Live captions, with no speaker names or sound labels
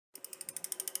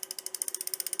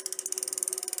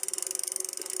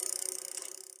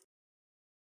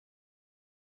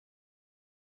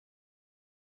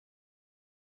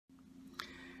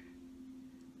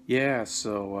Yeah,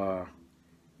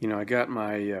 I got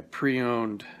my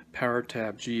pre-owned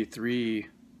PowerTap G3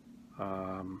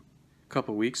 a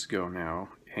couple weeks ago now,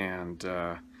 and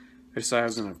I decided I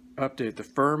was going to update the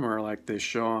firmware like they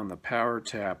show on the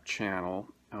PowerTap channel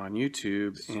on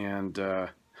YouTube, and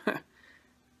I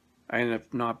ended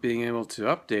up not being able to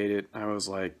update it. I was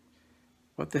like,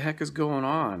 what the heck is going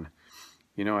on?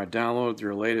 I downloaded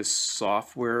their latest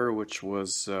software, which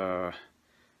was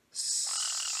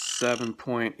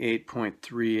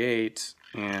 7.8.38,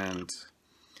 and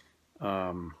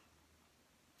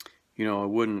it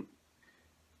wouldn't.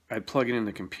 I'd plug it in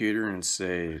the computer and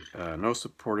say no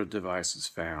supported devices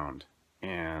found,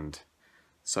 and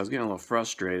so I was getting a little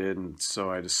frustrated, and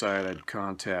so I decided I'd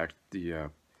contact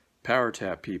the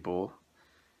PowerTap people,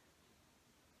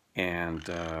 and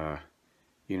they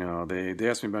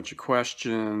asked me a bunch of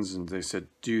questions, and they said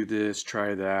do this,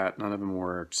 try that. None of them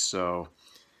worked. So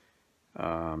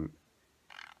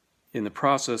in the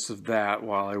process of that,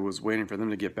 while I was waiting for them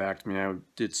to get back to me, I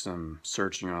did some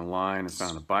searching online and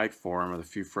found a bike forum with a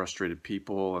few frustrated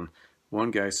people. And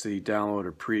one guy said he downloaded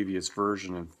a previous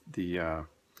version of the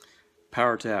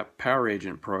PowerTap Power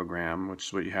Agent program, which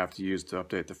is what you have to use to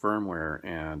update the firmware.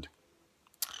 And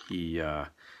he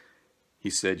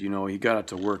said, he got it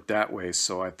to work that way.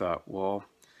 So I thought, well,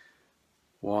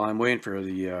 while I'm waiting for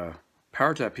the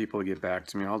PowerTap people to get back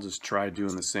to me, I'll just try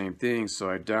doing the same thing.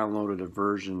 So I downloaded a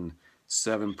version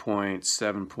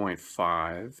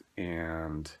 7.7.5,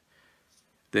 and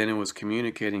then it was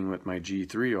communicating with my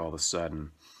G3 all of a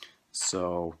sudden.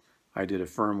 So I did a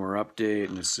firmware update,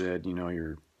 and it said,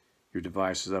 your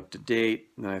device is up to date.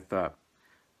 And I thought,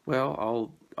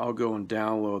 well, I'll go and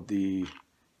download the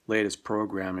latest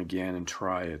program again and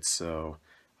try it. So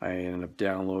I ended up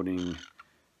downloading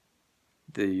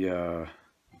the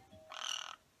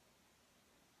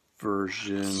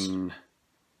version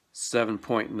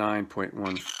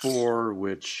 7.9.14,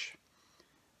 which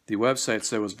the website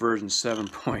said was version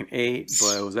 7.8,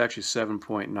 but it was actually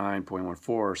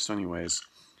 7.9.14. So anyways,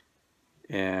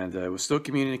 and it was still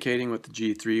communicating with the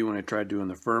G3 when I tried doing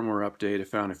the firmware update. I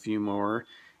found a few more,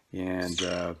 and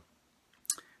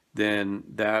then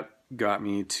that got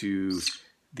me to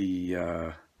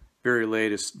the very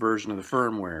latest version of the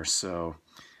firmware. So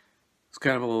it's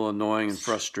kind of a little annoying and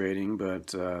frustrating,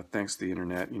 but thanks to the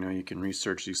internet, you can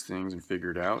research these things and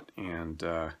figure it out. And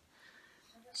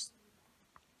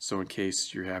so in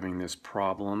case you're having this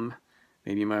problem,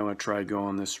 maybe you might want to try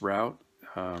going this route.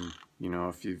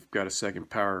 If you've got a secondhand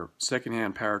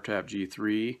PowerTap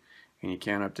G3 and you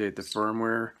can't update the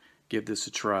firmware, give this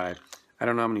a try. I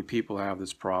don't know how many people have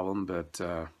this problem, but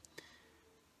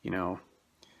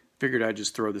figured I'd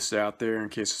just throw this out there in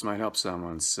case this might help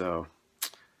someone. So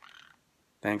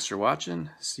thanks for watching.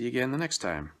 See you again the next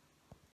time.